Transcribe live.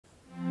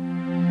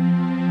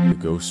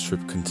ghost trip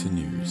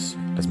continues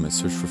as my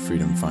search for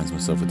freedom finds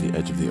myself at the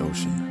edge of the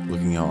ocean,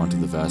 looking out onto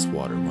the vast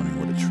water, wondering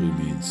what it truly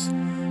means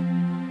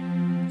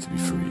to be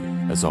free.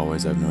 As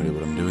always, I have no idea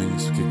what I'm doing,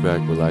 so kick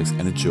back, relax,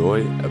 and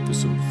enjoy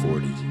episode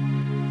 40.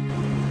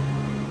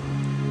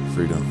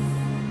 Freedom.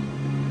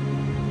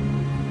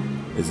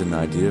 Is it an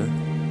idea,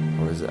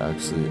 or is it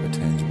actually a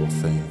tangible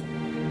thing?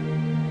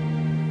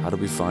 How do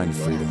we find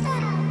freedom?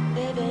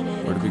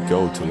 Where do we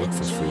go to look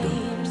for freedom?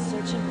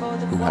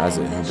 Who has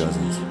it and who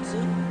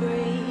doesn't?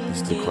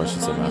 These are the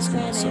questions I'm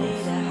asking myself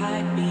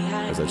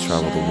as I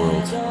travel the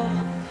world,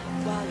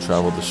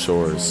 travel the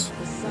shores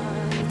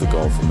of the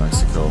Gulf of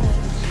Mexico,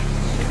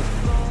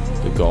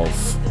 the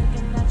Gulf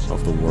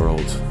of the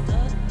world.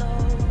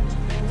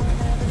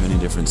 Many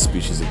different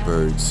species of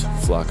birds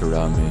flock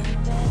around me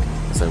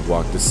as I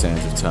walk the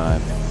sands of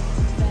time.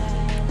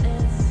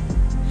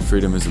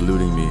 Freedom is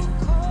eluding me.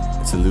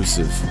 It's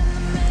elusive,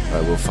 but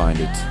I will find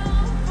it,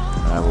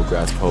 and I will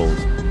grasp hold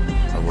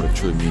of what it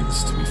truly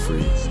means to be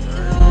free.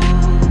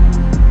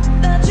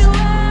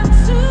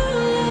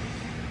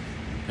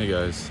 Hey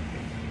guys,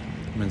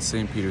 I'm in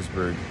St.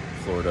 Petersburg,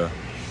 Florida.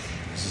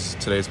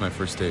 Today's my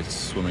first day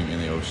swimming in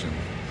the ocean,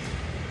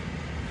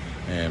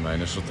 and my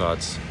initial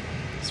thoughts,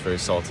 it's very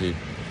salty.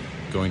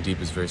 Going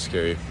deep is very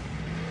scary.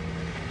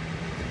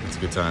 It's a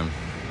good time.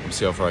 We'll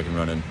see how far I can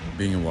run in.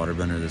 Being a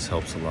waterbender, this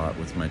helps a lot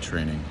with my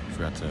training. I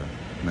forgot to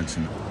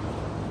mention.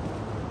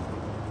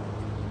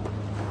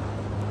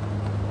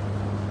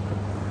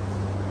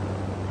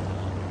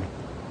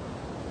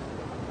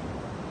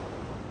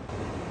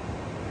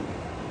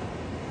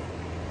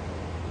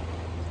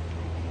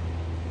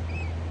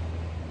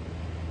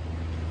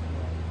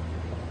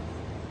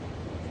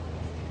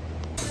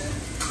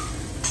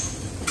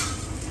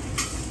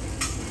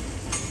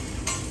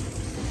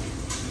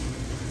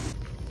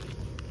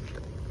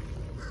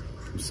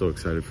 I'm so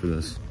excited for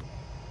this.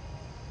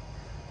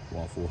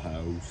 Waffle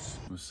House.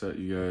 I'll set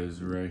you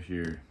guys right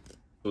here.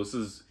 So this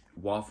is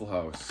Waffle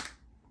House.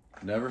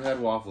 Never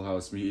had Waffle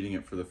House, me eating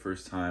it for the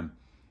first time.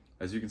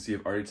 As you can see,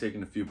 I've already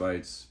taken a few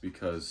bites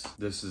because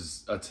this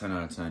is a 10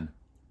 out of 10.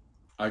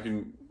 I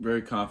can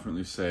very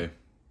confidently say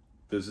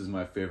this is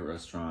my favorite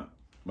restaurant,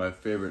 my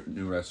favorite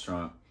new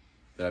restaurant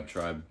that I've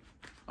tried.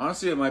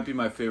 Honestly, it might be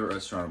my favorite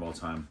restaurant of all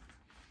time.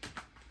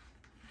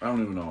 I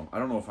don't even know. I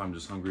don't know if I'm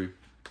just hungry.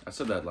 I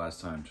said that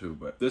last time too,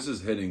 but this is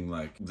hitting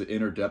like the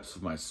inner depths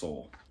of my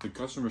soul. The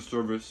customer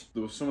service,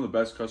 there was some of the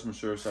best customer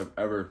service I've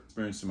ever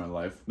experienced in my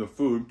life. The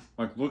food,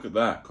 like look at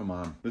that, come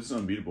on. This is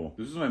unbeatable.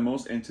 This is my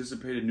most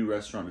anticipated new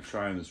restaurant to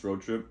try on this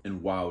road trip,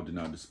 and wow, did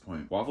not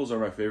disappoint. Waffles are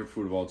my favorite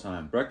food of all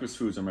time. Breakfast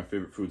foods are my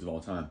favorite foods of all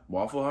time.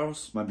 Waffle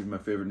House might be my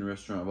favorite new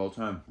restaurant of all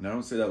time. And I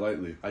don't say that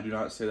lightly. I do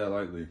not say that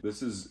lightly.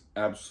 This is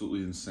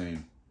absolutely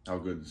insane how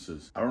good this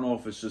is. I don't know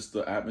if it's just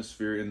the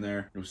atmosphere in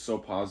there. It was so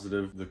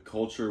positive. The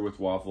culture with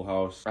Waffle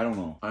House. I don't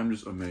know. I'm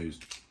just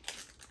amazed.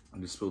 I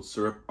just spilled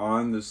syrup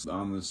on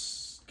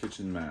this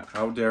kitchen mat.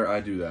 How dare I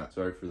do that?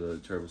 Sorry for the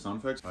terrible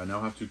sound effects. I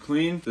now have to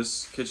clean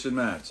this kitchen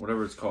mat,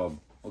 whatever it's called.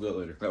 I'll do it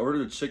later. I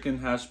ordered a chicken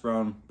hash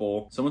brown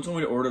bowl. Someone told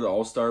me to order the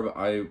All-Star, but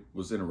I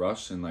was in a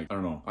rush and like, I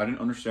don't know. I didn't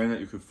understand that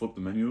you could flip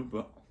the menu,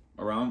 but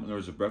around and there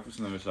was a breakfast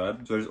on the other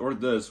side. So I just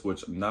ordered this,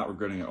 which I'm not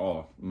regretting at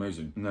all.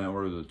 Amazing. And then I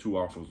ordered the 2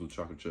 waffles with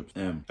chocolate chips.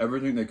 And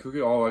everything, they cook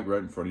it all like right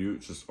in front of you.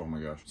 It's just, oh my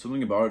gosh.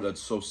 Something about it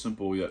that's so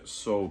simple yet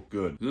so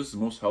good. Is this the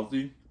most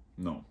healthy?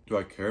 No. Do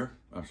I care?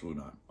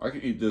 Absolutely not. I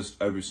can eat this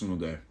every single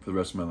day for the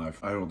rest of my life.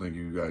 I don't think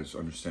you guys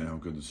understand how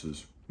good this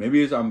is.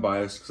 Maybe I'm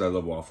biased because I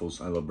love waffles.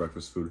 I love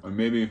breakfast food. Or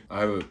maybe I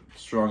have a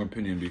strong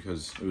opinion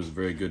because it was a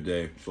very good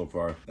day so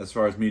far. As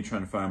far as me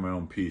trying to find my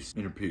own peace,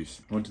 inner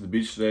peace. I went to the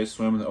beach today,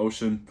 swam in the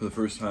ocean for the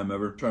first time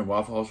ever. Trying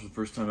Waffle House for the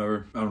first time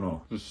ever. I don't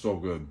know. This is so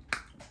good.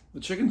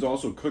 The chicken's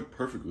also cooked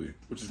perfectly,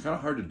 which is kind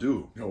of hard to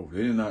do. No,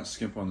 they did not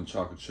skimp on the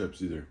chocolate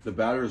chips either. The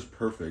batter is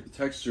perfect. The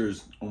texture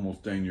is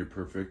almost dang near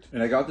perfect.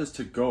 And I got this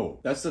to go.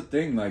 That's the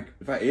thing, like,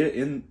 if I ate it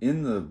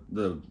in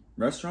the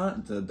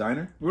restaurant, the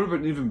diner, it would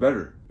have been even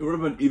better. It would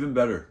have been even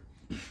better.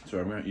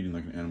 Sorry, I'm not eating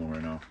like an animal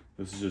right now.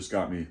 This has just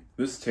got me.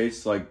 This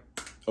tastes like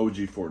OG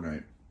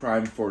Fortnite.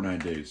 Prime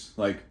Fortnite days.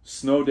 Like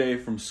snow day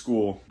from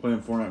school,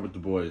 playing Fortnite with the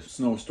boys.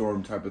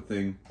 Snowstorm type of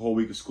thing. Whole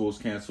week of school is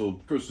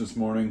canceled. Christmas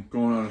morning,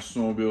 going on a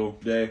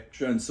snowmobile day,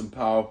 shredding some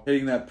pow,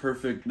 hitting that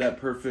perfect,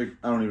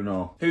 I don't even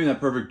know. Hitting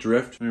that perfect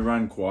drift when you're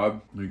riding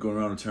quad, when you're going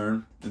around a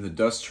turn, and the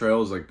dust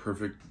trail is like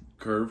perfect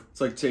curve. It's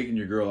like taking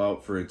your girl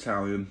out for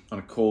Italian on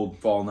a cold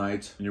fall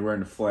night, and you're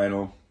wearing a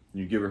flannel,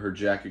 and you give her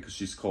jacket because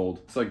she's cold.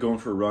 It's like going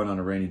for a run on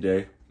a rainy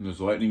day, and there's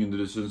lightning in the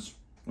distance.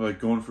 Or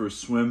like going for a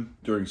swim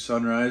during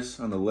sunrise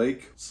on the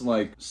lake. It's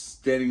like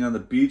standing on the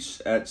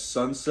beach at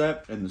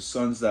sunset and the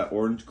sun's that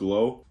orange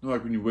glow. You know,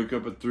 like when you wake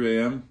up at 3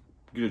 a.m.,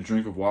 get a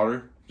drink of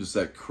water, just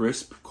that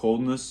crisp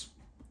coldness.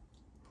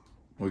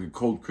 Like a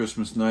cold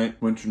Christmas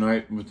night, winter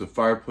night with the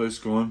fireplace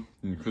going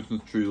and the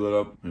Christmas tree lit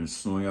up and it's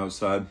snowing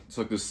outside. It's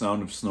like the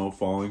sound of snow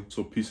falling.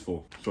 So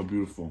peaceful, so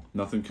beautiful.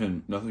 Nothing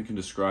can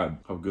describe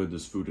how good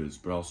this food is,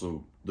 but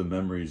also the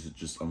memories it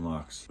just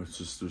unlocks. It's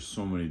just, there's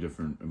so many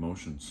different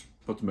emotions.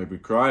 About to make me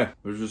cry.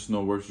 There's just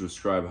no words to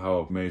describe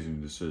how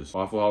amazing this is.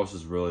 Waffle House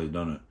has really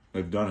done it.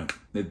 They've done it.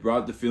 They've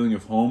brought the feeling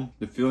of home,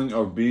 the feeling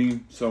of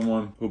being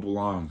someone who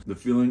belongs, the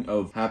feeling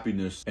of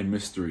happiness and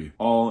mystery,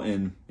 all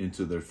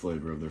into their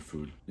flavor of their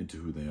food, into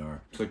who they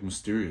are. It's like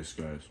mysterious,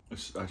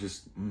 guys.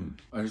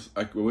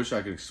 I wish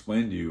I could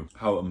explain to you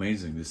how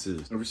amazing this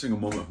is. Every single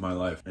moment of my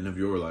life and of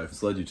your life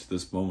has led you to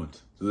this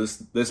moment, to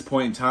this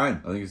point in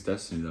time. I think it's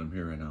destiny that I'm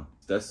here right now.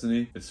 It's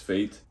destiny, it's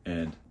fate,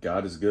 and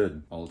God is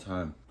good all the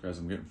time. Guys,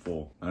 I'm getting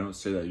full. I don't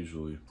say that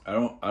usually. I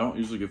don't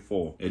usually get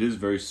full. It is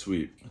very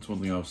sweet. That's one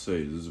thing I'll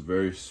say. This is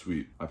very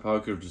sweet. I probably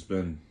could have just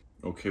been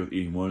okay with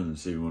eating one and then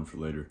saving one for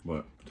later.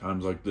 But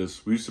times like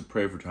this, we used to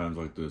pray for times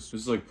like this.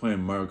 This is like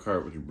playing Mario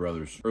Kart with your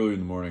brothers early in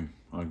the morning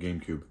on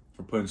GameCube.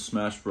 Or playing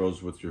Smash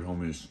Bros with your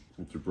homies,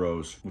 with your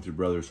bros, with your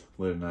brothers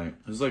late at night.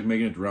 This is like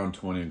making it to round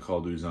 20 in Call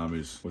of Duty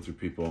Zombies with your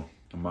people.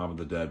 Mob of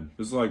the Dead.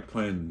 This is like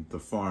playing The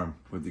Farm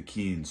with the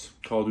Keens.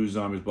 Call of Duty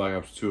Zombies Black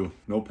Ops 2.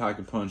 No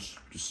pack-a-punch,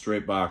 just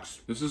straight box.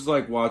 This is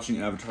like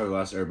watching Avatar The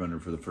Last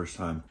Airbender for the first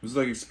time. This is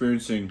like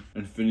experiencing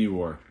Infinity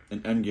War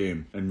and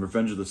Endgame and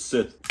Revenge of the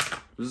Sith.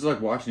 This is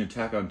like watching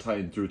Attack on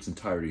Titan through its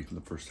entirety for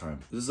the first time.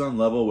 This is on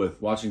level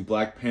with watching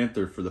Black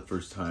Panther for the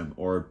first time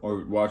or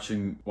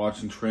watching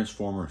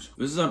Transformers.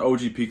 This is on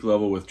OG peak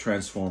level with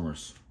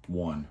Transformers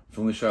 1. If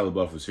only Shia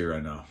LaBeouf was here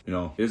right now. You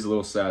know, it is a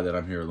little sad that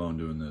I'm here alone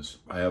doing this.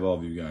 I have all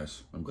of you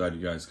guys. I'm glad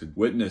you guys could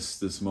witness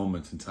this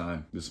moment in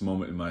time, this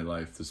moment in my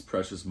life, this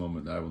precious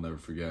moment that I will never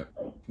forget.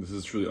 This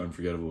is a truly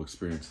unforgettable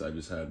experience that I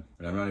just had.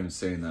 And I'm not even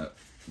saying that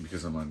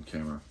because I'm on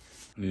camera.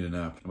 I need a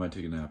nap. I might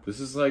take a nap. This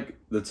is like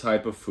the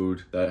type of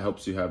food that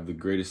helps you have the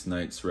greatest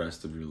night's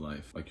rest of your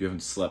life. Like you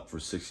haven't slept for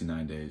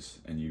 69 days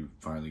and you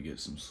finally get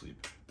some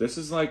sleep. This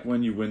is like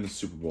when you win the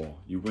Super Bowl.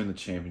 You win the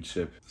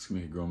championship. This can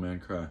make a grown man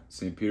cry.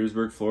 St.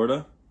 Petersburg,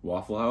 Florida.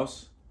 Waffle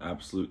House.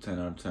 Absolute 10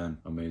 out of 10.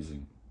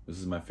 Amazing. This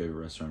is my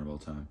favorite restaurant of all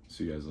time.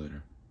 See you guys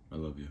later. I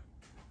love you.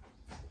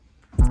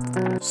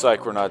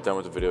 Psych, we're not done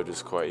with the video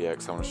just quite yet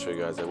because I want to show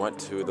you guys. I went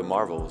to the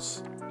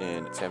Marvels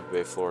in Tampa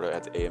Bay, Florida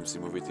at the AMC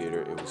movie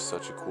theater. It was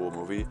such a cool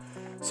movie,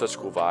 such a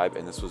cool vibe,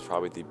 and this was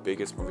probably the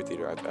biggest movie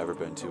theater I've ever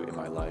been to in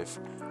my life.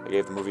 I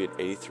gave the movie an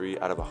 83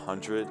 out of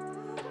 100.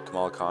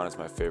 Kamala Khan is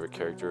my favorite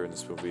character in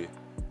this movie.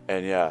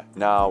 And yeah,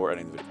 now we're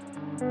ending the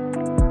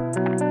video.